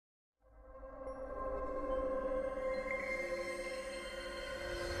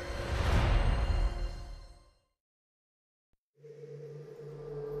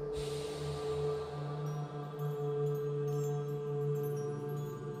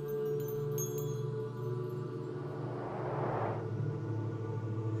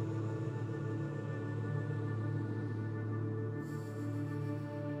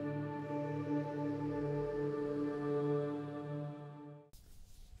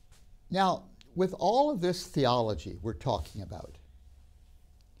Now, with all of this theology we're talking about,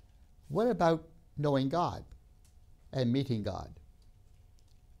 what about knowing God and meeting God?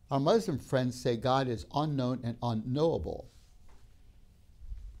 Our Muslim friends say God is unknown and unknowable.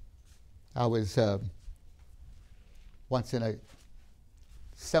 I was once in a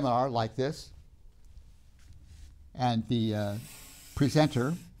seminar like this, and the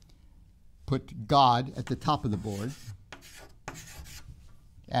presenter put God at the top of the board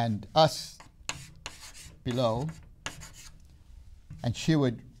and us below, and she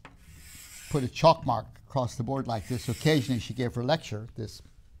would put a chalk mark across the board like this. Occasionally she gave her lecture, this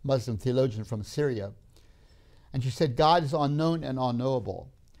Muslim theologian from Syria, and she said, God is unknown and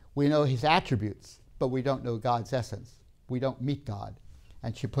unknowable. We know his attributes, but we don't know God's essence. We don't meet God.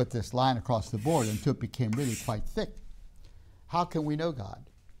 And she put this line across the board until it became really quite thick. How can we know God?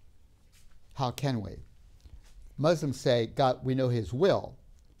 How can we? Muslims say, God, we know his will,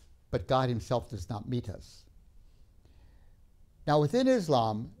 but God himself does not meet us. Now, within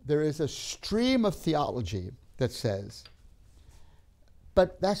Islam, there is a stream of theology that says,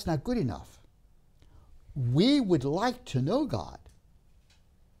 but that's not good enough. We would like to know God.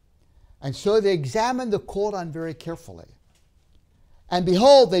 And so they examine the Quran very carefully. And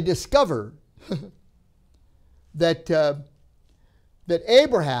behold, they discover that, that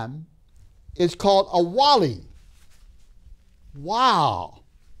Abraham is called a wali. Wow.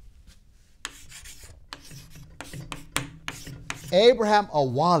 Abraham, a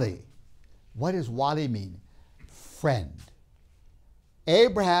wali. What does wali mean? Friend.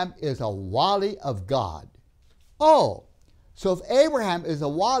 Abraham is a wali of God. Oh, so if Abraham is a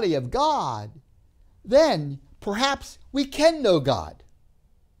wali of God, then perhaps we can know God.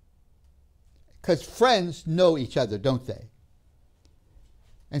 Because friends know each other, don't they?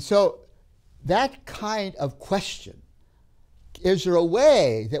 And so that kind of question, is there a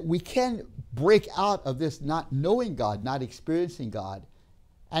way that we can break out of this not knowing God, not experiencing God,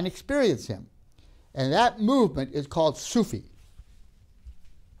 and experience him? And that movement is called Sufi.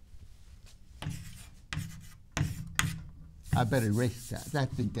 I better erase that.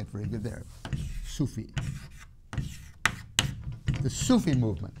 That didn't get very good there. Sufi. The Sufi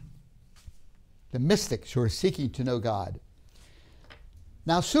movement. The mystics who are seeking to know God.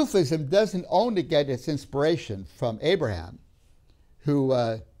 Now, Sufism doesn't only get its inspiration from Abraham, who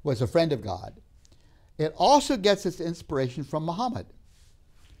was a friend of God. It also gets its inspiration from Muhammad.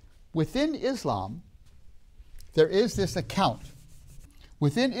 Within Islam, there is this account.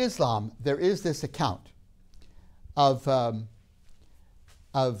 Within Islam, there is this account of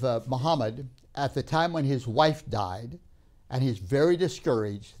Muhammad at the time when his wife died, and he's very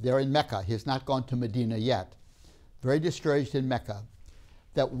discouraged there in Mecca. He's not gone to Medina yet. Very discouraged in Mecca.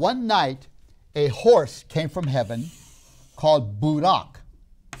 That one night, a horse came from heaven called Burak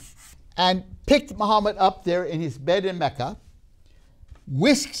and picked Muhammad up there in his bed in Mecca,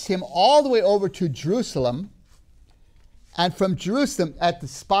 whisks him all the way over to Jerusalem, and from Jerusalem, at the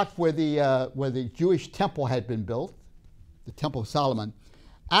spot where the Jewish temple had been built, the Temple of Solomon,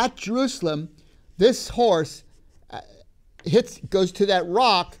 at Jerusalem, this horse goes to that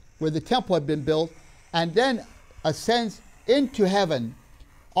rock where the temple had been built, and then ascends into heaven,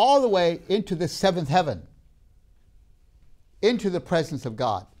 all the way into the seventh heaven, into the presence of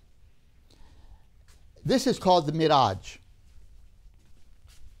God. This is called the Miraj.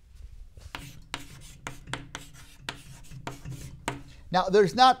 Now,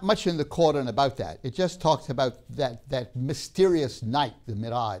 there's not much in the Quran about that. It just talks about that mysterious night, the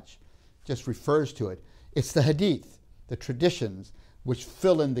Miraj, just refers to it. It's the Hadith, the traditions, which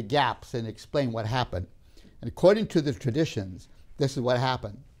fill in the gaps and explain what happened. And according to the traditions, this is what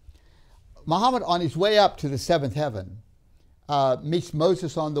happened. Muhammad, on his way up to the seventh heaven, meets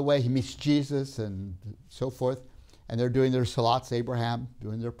Moses on the way. He meets Jesus and so forth. And they're doing their salats, Abraham,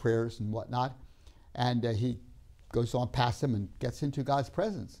 doing their prayers and whatnot. And he goes on past him and gets into God's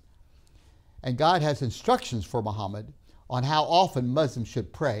presence. And God has instructions for Muhammad on how often Muslims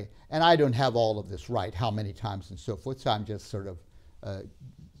should pray. And I don't have all of this right, how many times and so forth. So I'm just sort of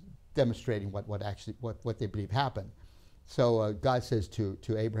demonstrating what they believe happened. So God says to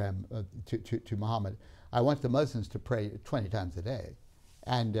Abraham, to Muhammad, I want the Muslims to pray 20 times a day.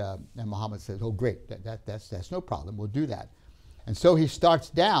 And Muhammad says, oh, great, that's no problem, we'll do that. And so he starts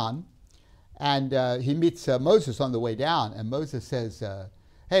down, and he meets Moses on the way down, and Moses says,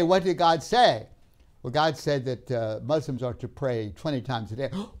 hey, what did God say? Well, God said that Muslims are to pray 20 times a day.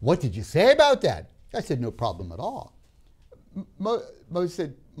 What did you say about that? I said, no problem at all. Moses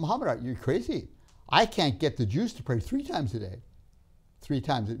said, Muhammad, are you crazy? I can't get the Jews to pray 3 times a day. 3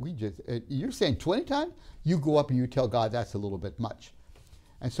 times, you're saying 20 times? You go up and you tell God that's a little bit much.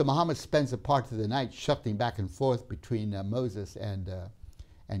 And so Muhammad spends a part of the night shuttling back and forth between Moses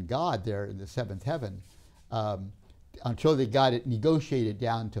and God there in the seventh heaven, until they got it negotiated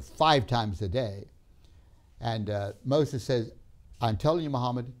down to 5 times a day. And Moses says, I'm telling you,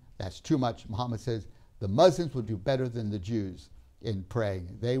 Muhammad, that's too much. Muhammad says, the Muslims will do better than the Jews in praying.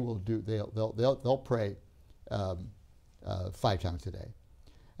 They will do, they'll pray 5 times a day.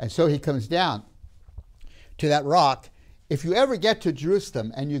 And so he comes down to that rock. If you ever get to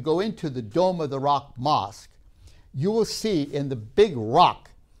Jerusalem and you go into the Dome of the Rock Mosque, you will see in the big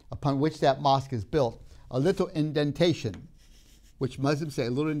rock upon which that mosque is built a little indentation, which Muslims say,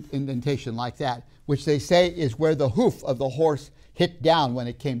 a little indentation like that, which they say is where the hoof of the horse hit down when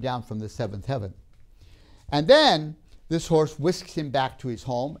it came down from the seventh heaven. And then this horse whisks him back to his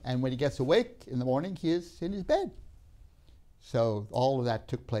home, and when he gets awake in the morning, he is in his bed. So all of that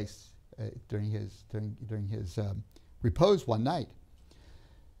took place during his repose one night.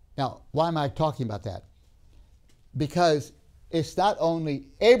 Now, why am I talking about that? Because it's not only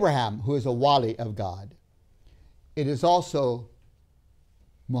Abraham who is a wali of God, it is also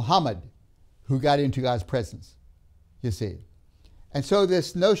Muhammad who got into God's presence, you see. And so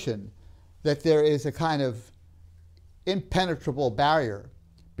this notion that there is a kind of impenetrable barrier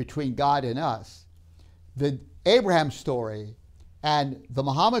between God and us, the Abraham story and the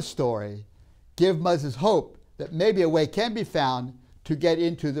Muhammad story give Muslims hope that maybe a way can be found to get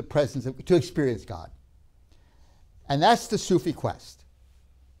into the presence of, to experience God. And that's the Sufi quest.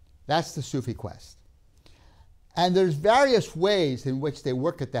 That's the Sufi quest. And there's various ways in which they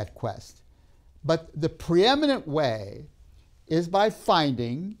work at that quest. But the preeminent way is by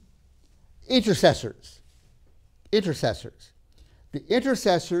finding intercessors. Intercessors. The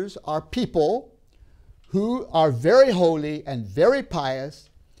intercessors are people who are very holy and very pious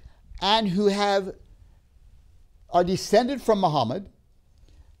and who are descended from Muhammad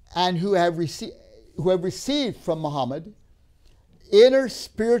and who have received from Muhammad inner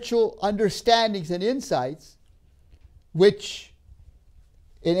spiritual understandings and insights which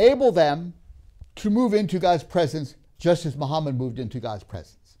enable them to move into God's presence just as Muhammad moved into God's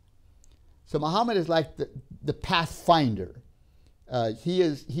presence. So Muhammad is like the pathfinder. He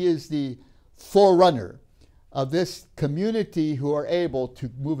is the forerunner of this community who are able to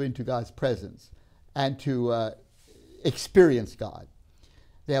move into God's presence and to experience God.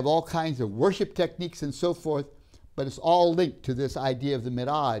 They have all kinds of worship techniques and so forth, but it's all linked to this idea of the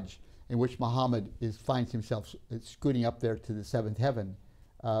Miraj, in which Muhammad finds himself scooting up there to the seventh heaven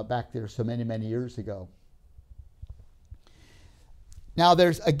back there so many, many years ago. Now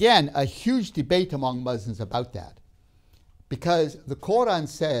there's, again, a huge debate among Muslims about that, because the Quran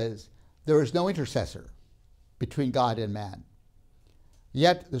says there is no intercessor between God and man.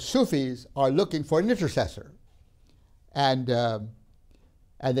 Yet the Sufis are looking for an intercessor, and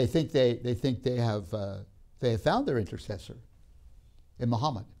they think they have found their intercessor in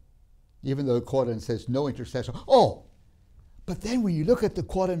Muhammad, even though the Quran says no intercessor. Oh, but then when you look at the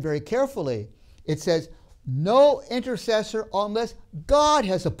Quran very carefully, it says no intercessor unless God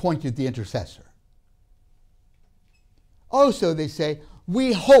has appointed the intercessor. Also, they say,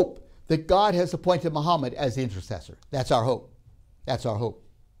 we hope that God has appointed Muhammad as the intercessor. That's our hope. That's our hope,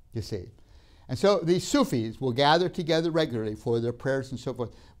 you see. And so these Sufis will gather together regularly for their prayers and so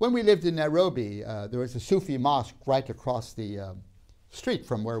forth. When we lived in Nairobi, there was a Sufi mosque right across the street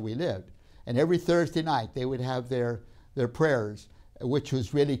from where we lived. And every Thursday night they would have their prayers, which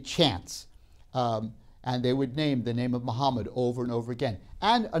was really chants. And they would name the name of Muhammad over and over again.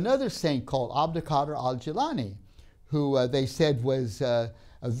 And another saint called Abdul Qadir al-Jilani, who they said was a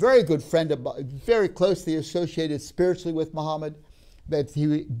very good friend, very closely associated spiritually with Muhammad, that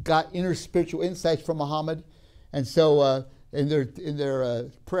he got inner spiritual insights from Muhammad. And so in their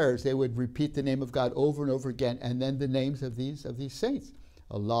prayers, they would repeat the name of God over and over again, and then the names of these saints.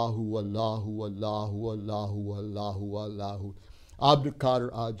 Allahu, Allahu, Allahu, Allahu, Allahu, Allahu. Abdul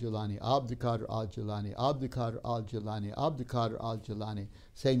Qadir al-Jilani, Abdul Qadir al-Jilani, Abdul Qadir al-Jilani, Abdul Qadir al-Jilani,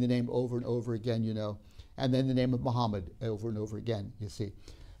 saying the name over and over again, you know, and then the name of Muhammad over and over again, you see.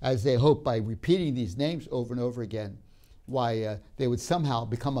 As they hope by repeating these names over and over again, why they would somehow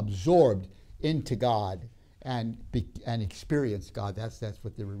become absorbed into God and experience God. That's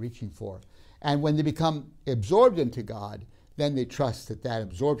what they were reaching for. And when they become absorbed into God, then they trust that that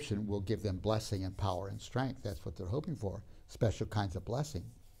absorption will give them blessing and power and strength. That's what they're hoping for. Special kinds of blessing.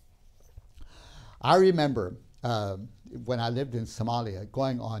 I remember when I lived in Somalia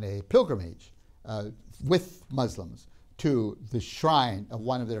going on a pilgrimage with Muslims to the shrine of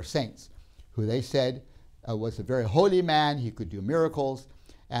one of their saints, who they said was a very holy man. He could do miracles,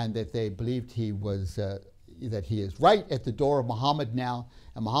 and that they believed he was that he is right at the door of Muhammad now,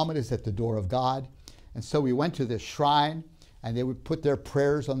 and Muhammad is at the door of God. And so we went to this shrine, and they would put their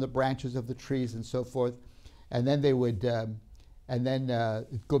prayers on the branches of the trees and so forth, and then they would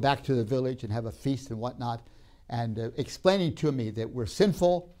go back to the village and have a feast and whatnot, and explaining to me that we're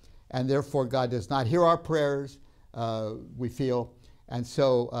sinful, and therefore God does not hear our prayers, we feel. And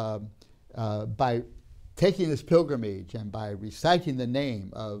so by taking this pilgrimage and by reciting the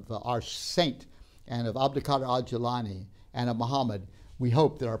name of our saint and of Abdul Qadir al-Jilani and of Muhammad, we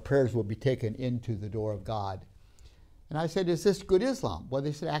hope that our prayers will be taken into the door of God. And I said, is this good Islam? Well,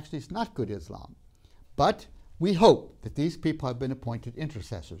 they said, actually, it's not good Islam. But we hope that these people have been appointed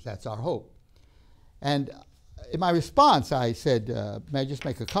intercessors. That's our hope. And in my response, I said, may I just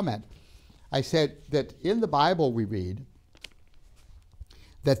make a comment? I said that in the Bible we read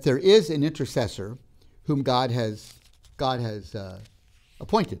that there is an intercessor whom God has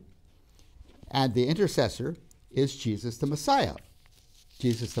appointed. And the intercessor is Jesus the Messiah.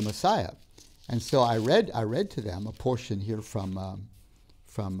 Jesus the Messiah. And so I read to them a portion here from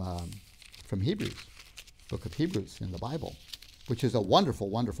Hebrews, book of Hebrews in the Bible, which is a wonderful,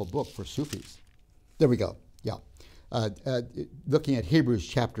 wonderful book for Sufis. There we go. Yeah. Looking at Hebrews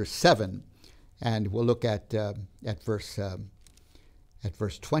chapter 7, and we'll look at verse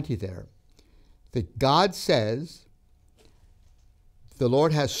 20 there. That God says, the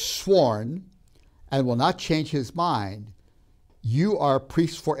Lord has sworn and will not change his mind. You are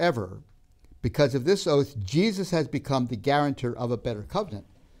priests forever. Because of this oath, Jesus has become the guarantor of a better covenant.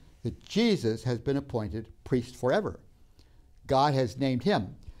 That Jesus has been appointed priest forever. God has named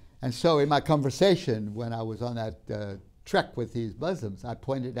him. And so in my conversation, when I was on that trek with these Muslims, I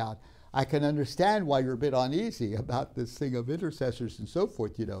pointed out, I can understand why you're a bit uneasy about this thing of intercessors and so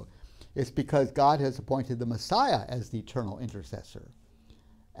forth, you know. It's because God has appointed the Messiah as the eternal intercessor.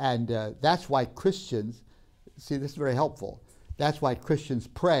 And that's why Christians, see, this is very helpful. That's why Christians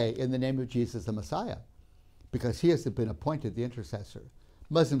pray in the name of Jesus the Messiah, because he has been appointed the intercessor.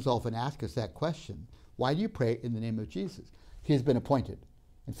 Muslims often ask us that question. Why do you pray in the name of Jesus? He has been appointed.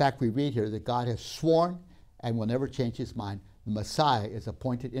 In fact, we read here that God has sworn and will never change his mind. The Messiah is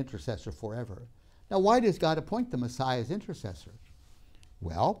appointed intercessor forever. Now, why does God appoint the Messiah as intercessor?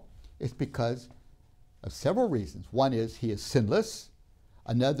 Well, it's because of several reasons. One is he is sinless.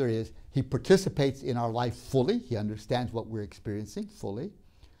 Another is he participates in our life fully. He understands what we're experiencing fully.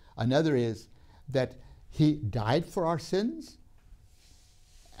 Another is that he died for our sins.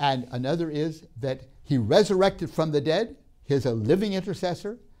 And another is that he resurrected from the dead. He is a living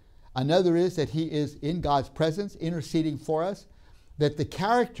intercessor. Another is that he is in God's presence, interceding for us. That the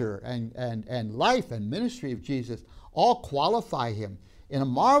character and life and ministry of Jesus all qualify him in a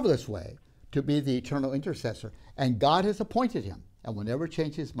marvelous way to be the eternal intercessor. And God has appointed him and will never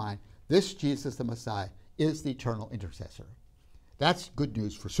change his mind. This Jesus the Messiah is the eternal intercessor. That's good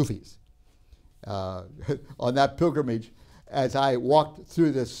news for Sufis. On that pilgrimage, as I walked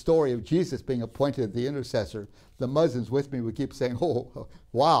through this story of Jesus being appointed the intercessor, the Muslims with me would keep saying, oh,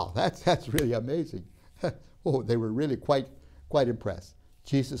 wow, that's really amazing. Oh, they were really quite impressed.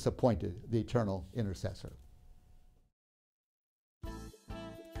 Jesus appointed the eternal intercessor.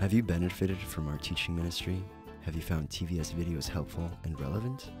 Have you benefited from our teaching ministry? Have you found TVS videos helpful and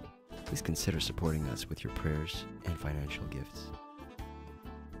relevant? Please consider supporting us with your prayers and financial gifts.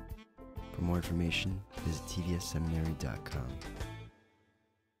 For more information, visit tvsseminary.com.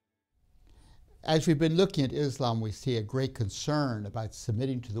 As we've been looking at Islam, we see a great concern about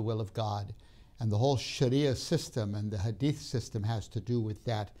submitting to the will of God. And the whole Sharia system and the Hadith system has to do with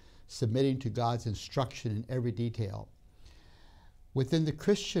that, submitting to God's instruction in every detail. Within the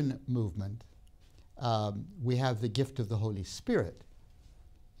Christian movement, we have the gift of the Holy Spirit.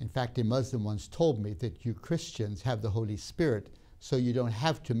 In fact, a Muslim once told me that you Christians have the Holy Spirit, so you don't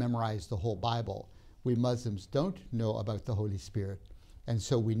have to memorize the whole Bible. We Muslims don't know about the Holy Spirit, and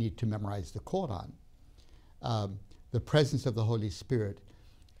so we need to memorize the Quran. The presence of the Holy Spirit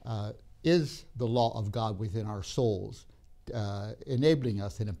is the law of God within our souls, enabling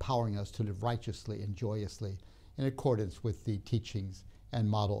us and empowering us to live righteously and joyously in accordance with the teachings and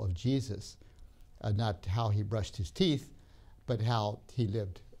model of Jesus. Not how he brushed his teeth, but how he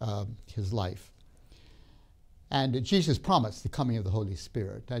lived his life. And Jesus promised the coming of the Holy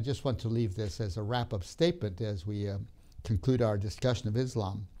Spirit. I just want to leave this as a wrap-up statement as we conclude our discussion of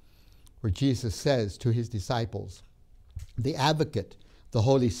Islam, where Jesus says to his disciples, "The advocate, the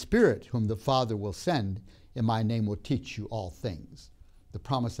Holy Spirit, whom the Father will send in my name, will teach you all things." The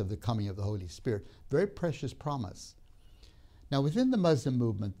promise of the coming of the Holy Spirit. Very precious promise. Now, within the Muslim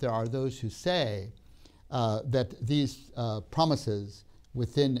movement, there are those who say that these promises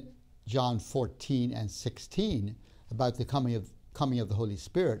within John 14 and 16 about the coming of the Holy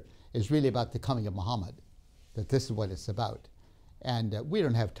Spirit is really about the coming of Muhammad, that this is what it's about. And we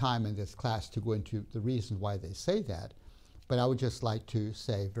don't have time in this class to go into the reasons why they say that, but I would just like to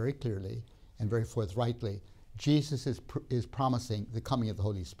say very clearly and very forthrightly, Jesus is promising the coming of the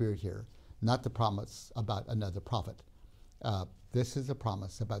Holy Spirit here, not the promise about another prophet. This is a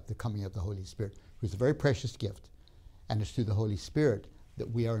promise about the coming of the Holy Spirit, who is a very precious gift, and it's through the Holy Spirit that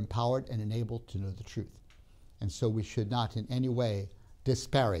we are empowered and enabled to know the truth. And so we should not in any way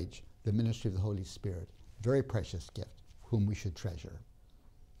disparage the ministry of the Holy Spirit, very precious gift, whom we should treasure.